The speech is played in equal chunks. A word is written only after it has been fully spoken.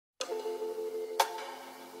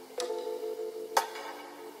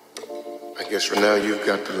I guess for now you've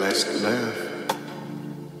got the last laugh.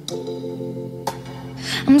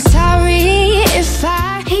 I'm sorry if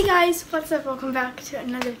I... Hey guys, what's up? Welcome back to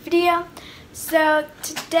another video. So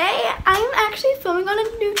today I'm actually filming on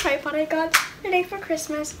a new tripod I got today for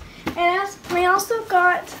Christmas. And I also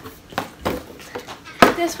got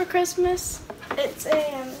this for Christmas. It's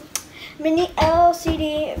a mini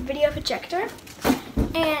LCD video projector.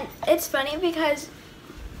 And it's funny because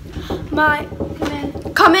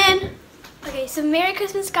come in. Okay, so Merry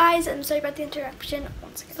Christmas guys. I'm sorry about the interruption.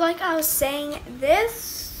 So like I was saying,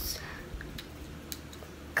 this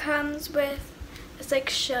comes with this like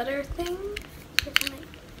shutter thing.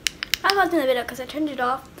 I left in the video because I turned it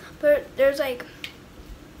off, but there's like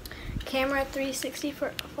camera 360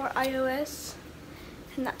 for iOS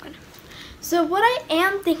and that one. So what I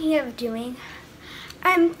am thinking of doing,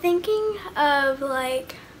 I'm thinking of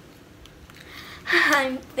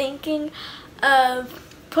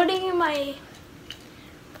putting my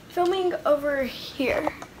filming over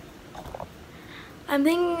here. I'm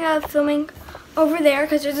thinking of filming over there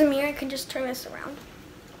because there's a mirror. I can just turn this around.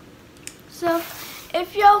 So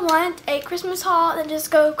if y'all want a Christmas haul, then just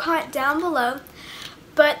go comment down below.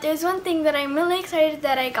 But there's one thing that I'm really excited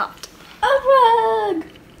that I got. A rug!